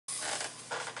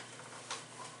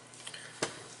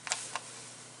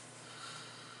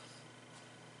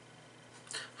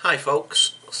Hi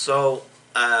folks, so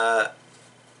I've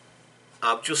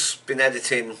just been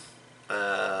editing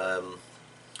some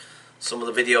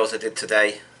of the videos I did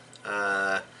today,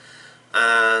 and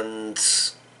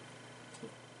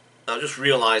I just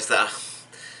realised that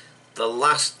the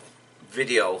last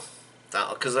video,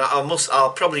 because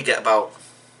I'll probably get about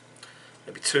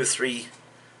maybe 2 or 3,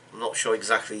 I'm not sure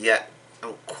exactly yet, I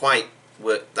haven't quite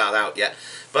worked that out yet,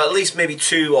 but at least maybe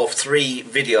 2 or 3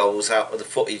 videos out of the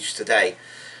footage today.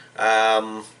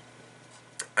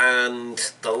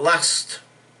 And the last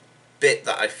bit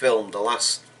that I filmed, the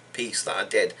last piece that I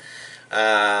did,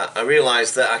 I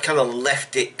realised that I kind of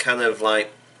left it kind of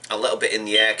like a little bit in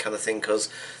the air kind of thing, because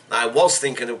I was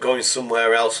thinking of going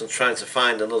somewhere else and trying to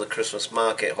find another Christmas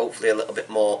market, hopefully a little bit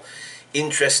more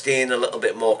interesting, a little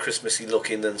bit more Christmassy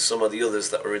looking than some of the others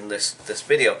that are in this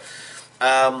video.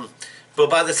 But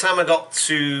by the time I got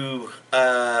to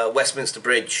Westminster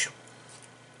Bridge,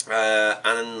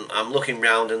 and I'm looking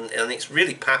round, and it's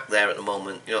really packed there at the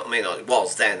moment, you know what I mean? It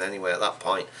was then anyway at that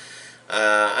point,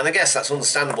 and I guess that's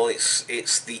understandable.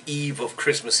 It's the eve of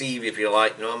Christmas Eve, if you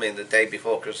like, you know what I mean, the day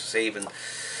before Christmas Eve, and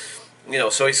you know,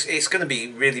 so it's going to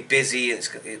be really busy, and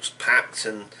it's packed,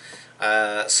 and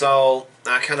so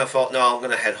I kind of thought, no, I'm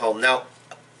going to head home. Now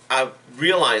I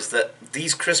realised that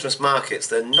these Christmas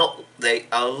markets, a lot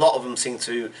of them seem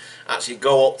to actually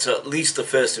go up to at least the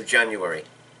 1st of January.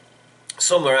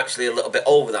 Some are actually a little bit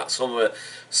over that. Some are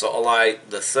sort of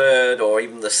like the 3rd or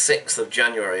even the 6th of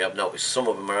January, I've noticed. Some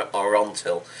of them are on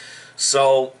till.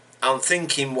 So I'm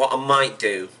thinking what I might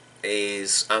do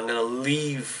is I'm going to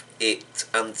leave it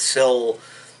until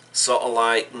sort of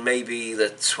like maybe the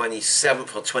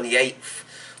 27th or 28th,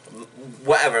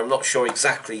 whatever, I'm not sure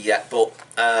exactly yet, but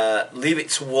leave it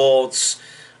towards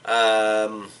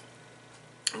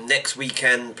next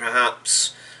weekend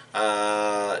perhaps.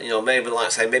 You know, maybe like I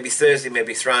say, maybe Thursday,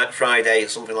 maybe Friday, or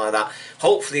something like that.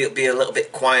 Hopefully it'll be a little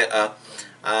bit quieter.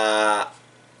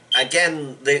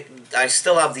 Again, I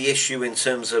still have the issue in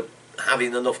terms of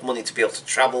having enough money to be able to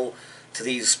travel to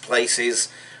these places.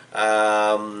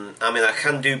 I mean, I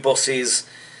can do buses.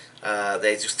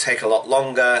 They just take a lot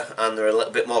longer, and they're a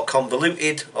little bit more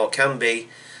convoluted, or can be.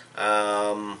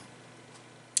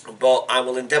 But I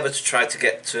will endeavour to try to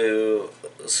get to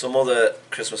some other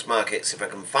Christmas markets if I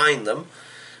can find them,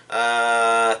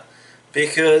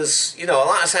 because, you know,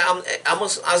 like I say, I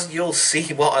must, as you'll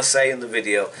see what I say in the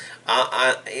video,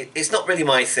 it's not really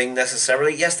my thing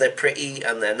necessarily. Yes, they're pretty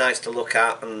and they're nice to look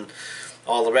at and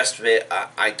all the rest of it.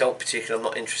 I'm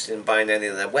not interested in buying any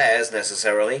of their wares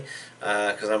necessarily,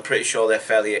 because I'm pretty sure they're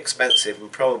fairly expensive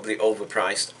and probably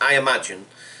overpriced, I imagine.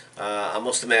 I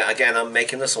must admit, again, I'm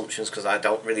making assumptions because I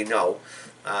don't really know.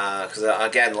 Because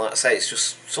again, like I say, it's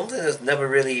just something that's I've never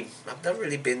really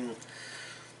been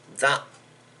that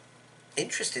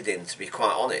interested in, to be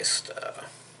quite honest.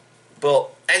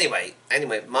 But anyway,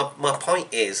 my point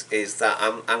is that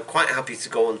I'm quite happy to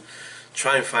go and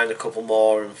try and find a couple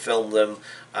more and film them,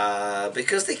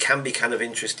 because they can be kind of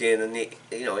interesting, and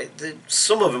you know,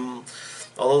 some of them,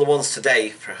 although the ones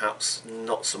today perhaps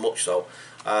not so much so,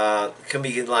 can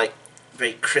be like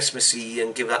very Christmassy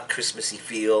and give that Christmassy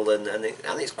feel, and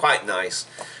it's quite nice.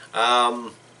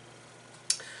 But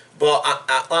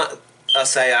like I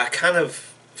say, I kind of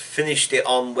finished it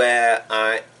on where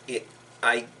I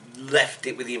left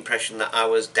it with the impression that I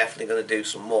was definitely going to do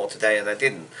some more today, and I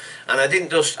didn't. And I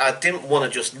didn't want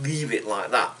to just leave it like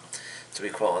that, to be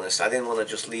quite honest. I didn't want to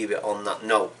just leave it on that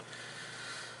note.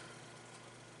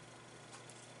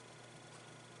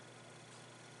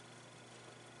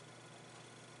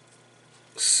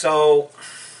 So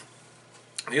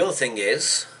the other thing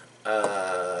is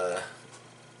that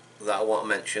I want to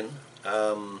mention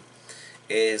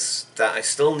is that I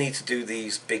still need to do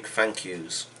these big thank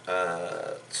yous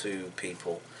to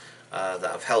people that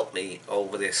have helped me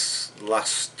over this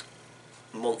last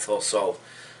month or so,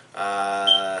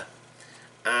 and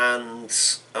I'm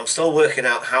still working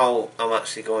out how I'm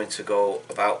actually going to go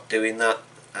about doing that,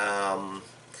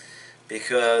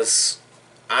 because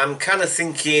I'm kind of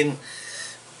thinking,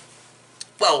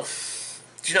 well,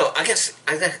 you know, I guess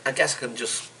I can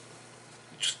just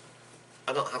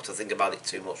I don't have to think about it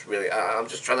too much, really. I'm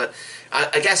just trying to,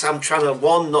 I guess I'm trying to,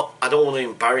 I don't want to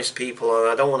embarrass people, and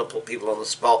I don't want to put people on the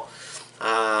spot,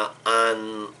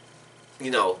 and, you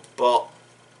know, but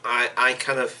I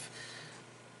kind of,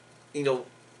 you know,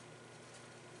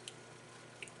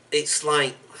 it's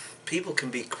like people can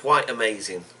be quite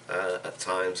amazing at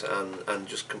times, and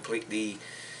just completely,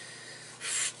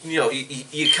 you know,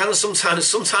 you kind of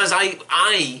sometimes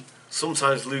I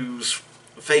sometimes lose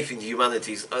faith in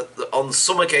humanity on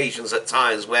some occasions at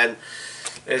times, when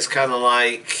it's kind of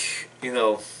like, you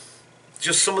know,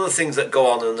 just some of the things that go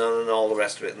on and all the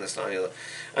rest of it and this and the other.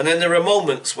 And then there are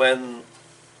moments when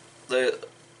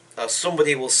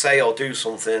somebody will say or do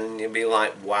something and you'll be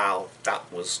like, wow,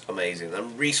 that was amazing,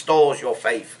 and restores your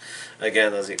faith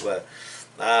again, as it were.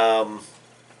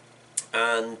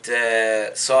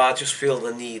 So I just feel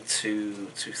the need to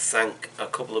thank a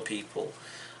couple of people,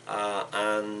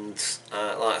 and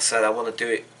like I said, I want to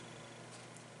do it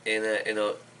in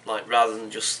a like, rather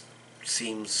than just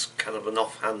seems kind of an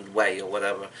offhand way or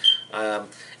whatever.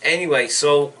 Anyway,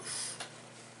 so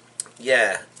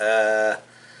yeah, that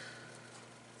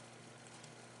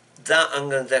I'm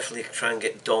going to definitely try and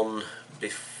get done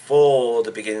before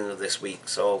the beginning of this week.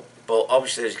 So, but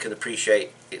obviously, as you can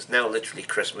appreciate, it's now literally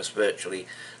Christmas virtually.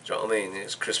 Do you know what I mean?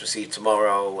 It's Christmas Eve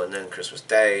tomorrow, and then Christmas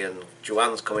Day, and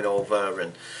Joanne's coming over,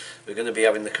 and we're going to be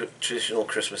having the traditional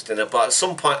Christmas dinner. But at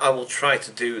some point, I will try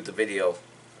to do the video.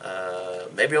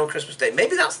 Maybe on Christmas Day.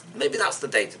 Maybe that's the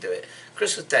day to do it.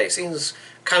 Christmas Day seems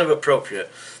kind of appropriate.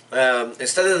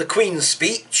 Instead of the Queen's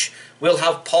speech, we'll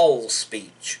have Paul's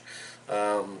speech.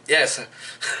 Yes.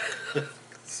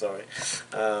 Sorry.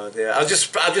 Yeah. I've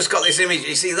just got this image.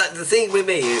 You see, that the thing with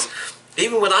me is,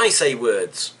 even when I say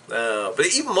words, but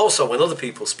even more so when other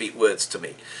people speak words to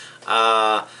me,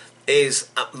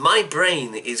 my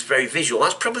brain is very visual.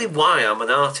 That's probably why I'm an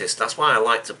artist. That's why I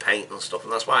like to paint and stuff,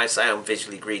 and that's why I say I'm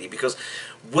visually greedy, because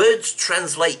words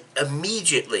translate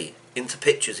immediately into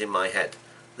pictures in my head.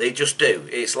 They just do.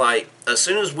 It's like, as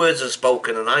soon as words are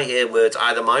spoken and I hear words,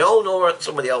 either my own or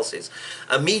somebody else's,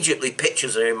 immediately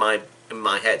pictures are in my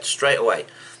head straight away.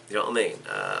 You know what I mean?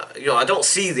 You know, I don't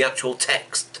see the actual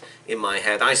text in my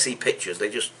head. I see pictures. They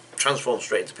just transform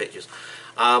straight into pictures.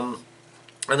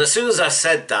 And as soon as I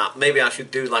said that, maybe I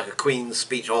should do like a Queen's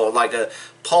speech or like a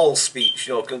Paul speech,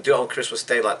 you know, do it on Christmas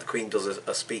Day like the Queen does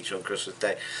a speech on Christmas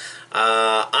Day.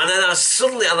 And then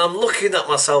I'm looking at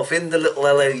myself in the little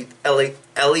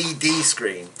LED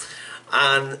screen,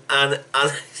 and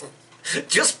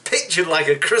just pictured like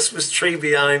a Christmas tree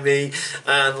behind me,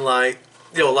 and like,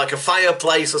 you know, like a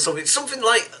fireplace or something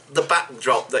like the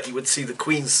backdrop that you would see the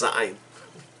Queen sign.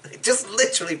 It just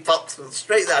literally popped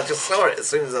straight there. I just saw it as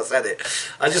soon as I said it.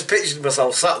 I just pictured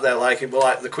myself sat there like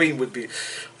the Queen would be,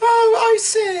 oh, I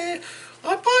say,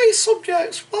 I buy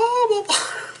subjects, blah, blah,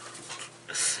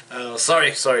 blah.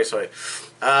 Sorry.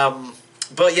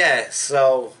 But yeah,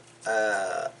 so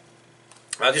I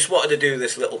just wanted to do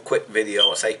this little quick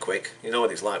video. I say quick, you know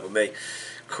what it's like with me,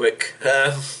 quick.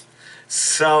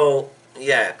 So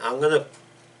yeah, I'm gonna.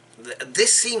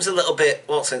 This seems a little bit,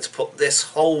 what's to put this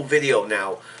whole video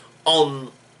now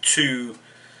on to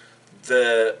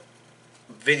the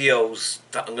videos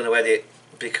that I'm going to edit,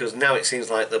 because now it seems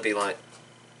like they'll be like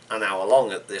an hour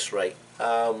long at this rate.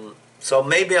 So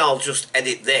maybe I'll just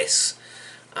edit this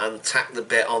and tack the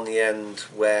bit on the end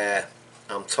where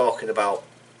I'm talking about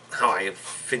how I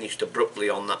finished abruptly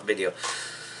on that video.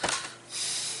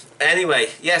 Anyway,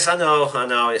 yes, I know,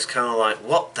 it's kind of like,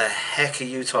 what the heck are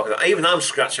you talking about? Even I'm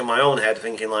scratching my own head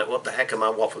thinking like, what the heck am I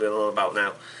waffling on about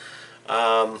now?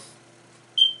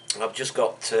 I've just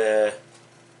got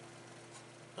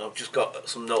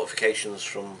some notifications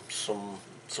from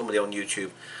somebody on YouTube.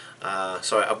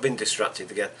 Sorry, I've been distracted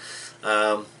again.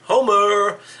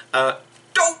 Homer!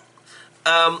 Don't!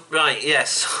 Right,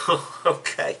 yes.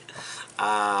 Okay.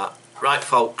 Right,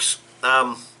 folks.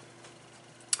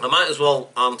 I might as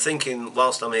well, I'm thinking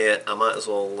whilst I'm here, I might as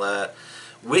well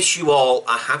wish you all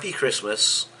a happy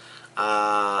Christmas,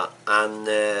 or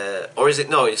is it,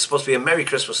 no, it's supposed to be a Merry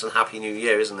Christmas and Happy New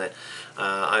Year, isn't it?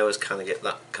 I always kind of get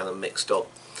that kind of mixed up.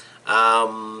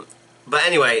 But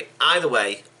anyway, either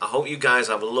way, I hope you guys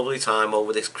have a lovely time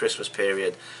over this Christmas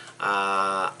period,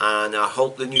 and I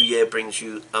hope the new year brings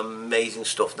you amazing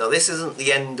stuff. Now, this isn't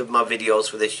the end of my videos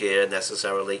for this year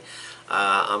necessarily.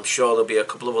 I'm sure there'll be a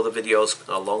couple of other videos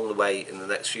along the way in the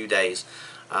next few days.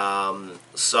 But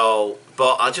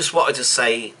I just wanted to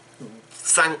say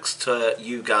thanks to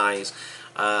you guys.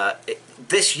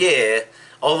 This year,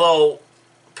 although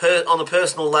on a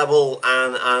personal level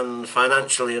and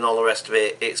financially and all the rest of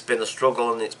it, it's been a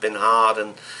struggle and it's been hard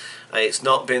and it's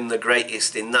not been the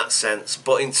greatest in that sense.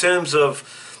 But in terms of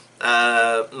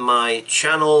my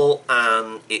channel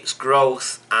and its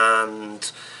growth and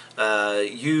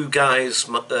you guys,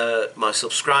 my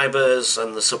subscribers,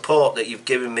 and the support that you've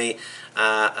given me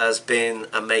has been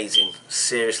amazing.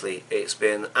 Seriously, it's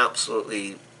been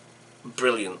absolutely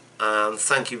brilliant, and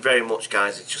thank you very much,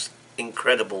 guys. It's just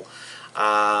incredible.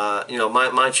 You know,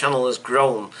 my channel has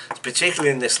grown,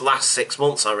 particularly in this last 6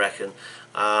 months, I reckon.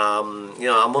 You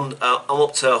know, I'm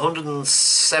up to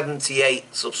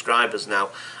 178 subscribers now,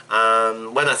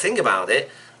 and when I think about it,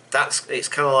 it's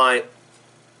kind of like,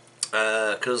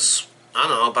 because I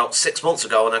don't know, about 6 months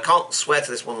ago, and I can't swear to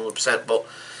this 100%, but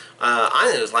I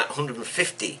think it was like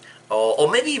 150, or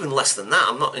maybe even less than that.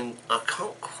 I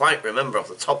can't quite remember off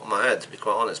the top of my head, to be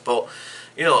quite honest. But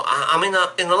you know, I mean,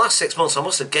 in the last 6 months, I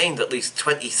must have gained at least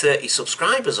 20, 30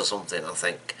 subscribers or something. I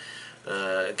think,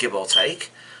 give or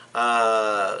take.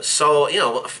 So you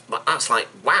know, that's like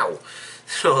wow.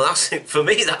 So that's, for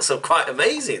me, that's quite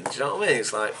amazing. Do you know what I mean?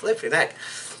 It's like flipping heck.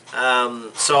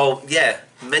 So yeah,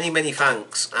 many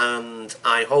thanks, and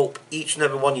I hope each and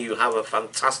every one of you have a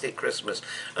fantastic Christmas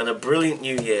and a brilliant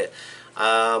New Year.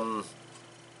 Yeah,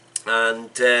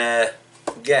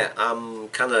 I'm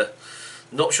kind of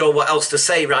not sure what else to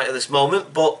say right at this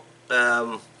moment, but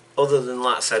other than,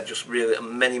 like I said, just really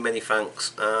many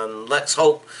thanks, and let's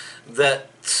hope that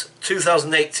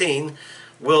 2018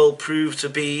 will prove to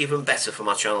be even better for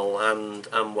my channel and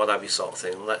what have you, sort of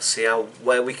thing. Let's see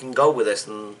where we can go with this,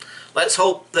 and let's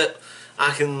hope that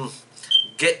I can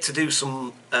get to do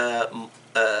some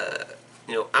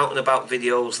you know, out and about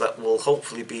videos that will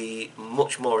hopefully be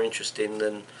much more interesting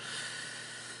than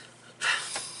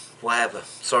whatever.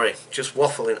 Sorry, just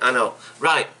waffling, I know.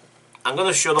 Right, I'm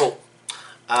gonna shut up,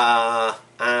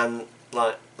 and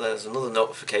like, there's another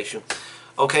notification.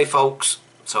 Okay folks,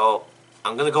 so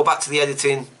I'm going to go back to the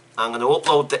editing. I'm going to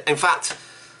upload in fact,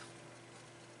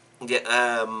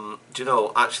 yeah, do you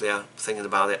know, actually I'm thinking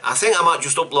about it, I think I might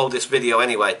just upload this video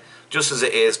anyway, just as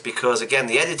it is, because again,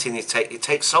 the editing, it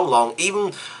takes so long,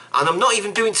 and I'm not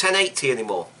even doing 1080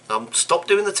 anymore. I'm stopped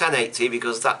doing the 1080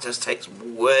 because that just takes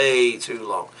way too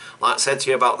long. Like I said to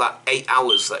you about that 8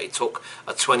 hours that it took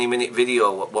a 20-minute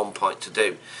video at one point to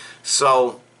do.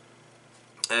 So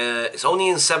it's only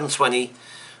in 720,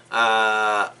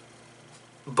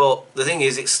 but the thing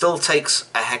is, it still takes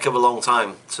a heck of a long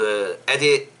time to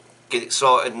edit, get it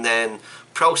sorted, and then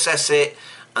process it,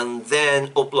 and then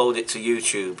upload it to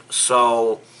YouTube.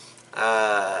 So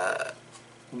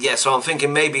yeah, so I'm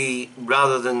thinking maybe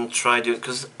rather than try do it,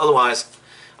 because otherwise,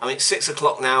 I mean, it's 6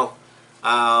 o'clock now.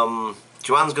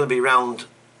 Joanne's going to be around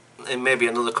in maybe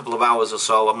another couple of hours or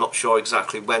so. I'm not sure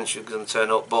exactly when she's going to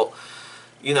turn up, but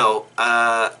you know,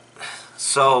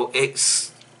 so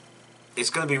it's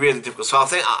going to be really difficult. So I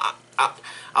think I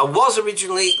was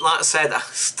originally, like I said, I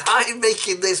started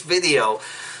making this video.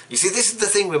 You see, this is the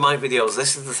thing with my videos.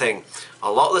 This is the thing. A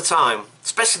lot of the time,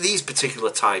 especially these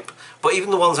particular type, but even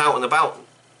the ones out and about,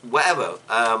 whatever,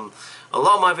 a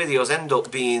lot of my videos end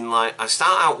up being like, I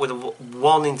start out with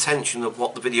one intention of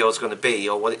what the video is going to be,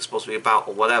 or what it's supposed to be about,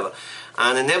 or whatever,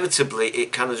 and inevitably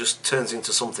it kind of just turns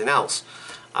into something else.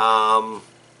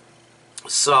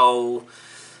 So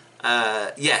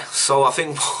yeah, so I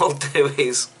think what I'll do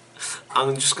is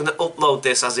I'm just going to upload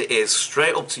this as it is,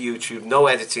 straight up to YouTube, no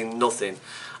editing, nothing,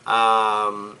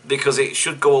 because it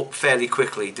should go up fairly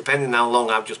quickly, depending on how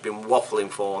long I've just been waffling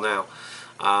for now.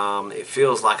 It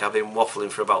feels like I've been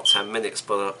waffling for about 10 minutes,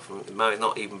 but it might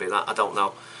not even be that, I don't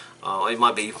know. It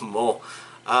might be even more.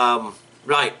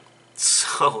 Right,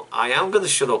 so I am going to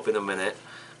shut up in a minute.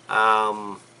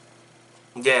 Yeah,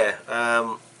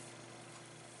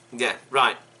 yeah,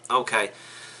 right, okay.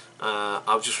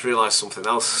 I've just realised something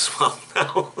else as well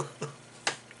now.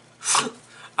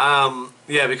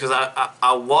 Yeah, because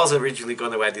I was originally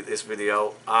going to edit this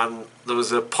video, and there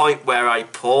was a point where I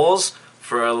paused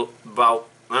for about,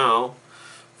 I don't know,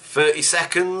 30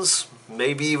 seconds,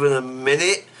 maybe even a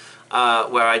minute,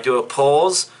 where I do a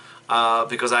pause,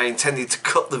 because I intended to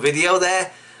cut the video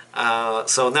there.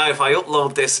 So now if I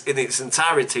upload this in its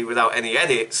entirety without any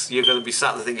edits, you're going to be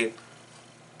sat there thinking,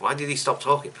 why did he stop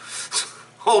talking?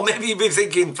 Or maybe you've been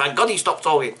thinking, thank God he stopped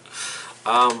talking.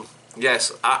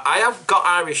 Yes, I have got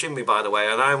Irish in me, by the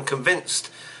way, and I am convinced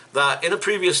that in a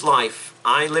previous life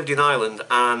I lived in Ireland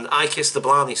and I kissed the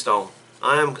Blarney Stone.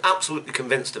 I am absolutely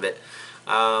convinced of it,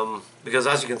 because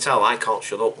as you can tell, I can't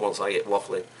shut up once I get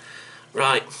waffling.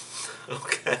 Right,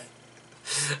 okay.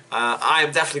 I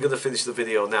am definitely going to finish the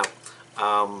video now,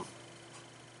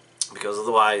 because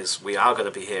otherwise we are going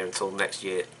to be here until next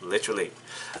year, literally.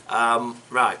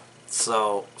 Right,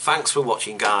 so thanks for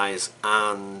watching, guys,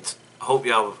 and I hope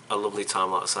you have a lovely time,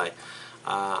 like I say,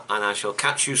 and I shall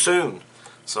catch you soon.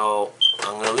 So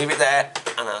I'm going to leave it there,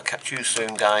 and I'll catch you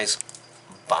soon, guys.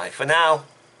 Bye for now.